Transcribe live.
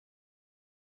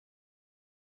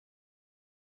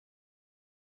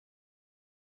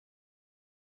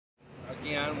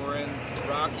again. We're in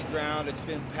rocky ground. It's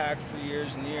been packed for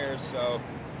years and years, so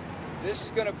this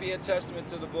is going to be a testament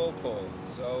to the bull pull.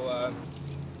 So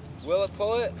will it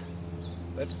pull it?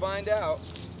 Let's find out.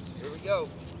 Here we go.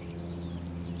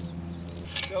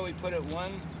 So we put it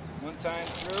one time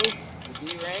through the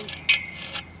D-ring,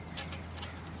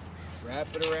 wrap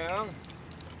it around,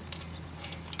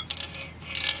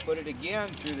 put it again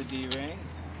through the D-ring,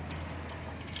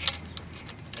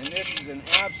 and this is an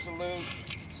absolute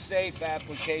safe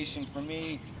application for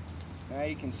me. Now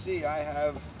you can see I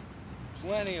have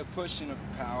plenty of pushing of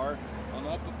power. I'm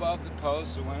up above the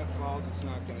post, so when it falls it's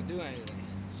not going to do anything.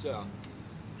 So,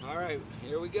 alright,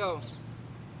 here we go.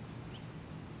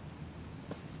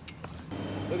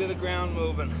 Look at the ground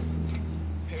moving.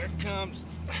 Here it comes.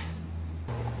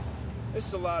 This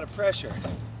is a lot of pressure.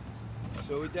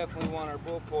 So we definitely want our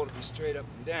bull pull to be straight up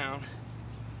and down.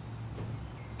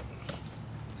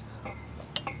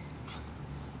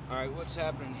 Alright, what's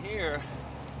happening here?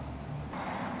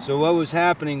 So what was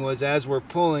happening was, as we're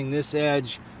pulling, this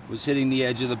edge was hitting the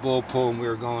edge of the bull pull and we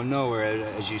were going nowhere.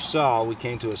 As you saw, we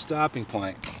came to a stopping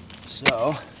point.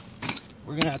 So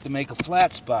we're going to have to make a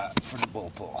flat spot for the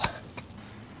bull pull.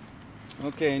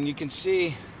 Okay, and you can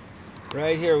see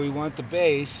right here we want the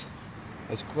base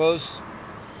as close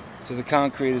to the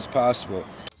concrete as possible.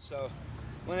 So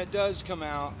when it does come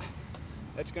out,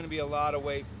 that's going to be a lot of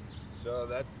weight. So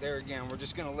that there again, we're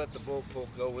just going to let the bull pull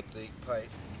go with the pipe.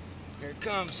 Here it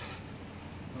comes.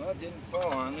 Well, it didn't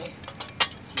fall on me,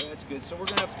 so that's good. So we're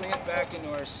going to plant back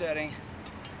into our setting,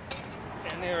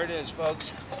 and there it is,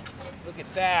 folks. Look at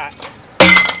that.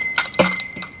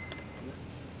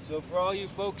 So for all you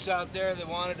folks out there that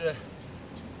wanted to,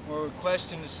 or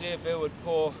requesting to see if it would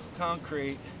pull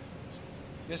concrete,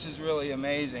 this is really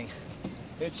amazing.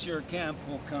 It sure can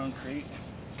pull concrete.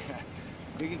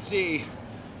 You can see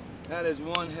that is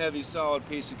one heavy solid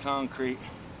piece of concrete.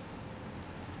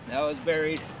 That was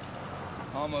buried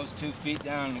almost 2 feet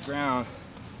down in the ground.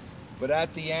 But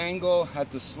at the angle,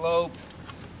 at the slope,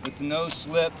 with the no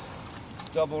slip,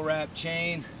 double wrap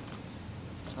chain,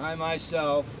 I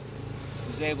myself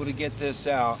was able to get this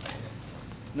out.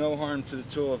 No harm to the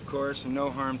tool, of course, and no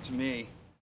harm to me.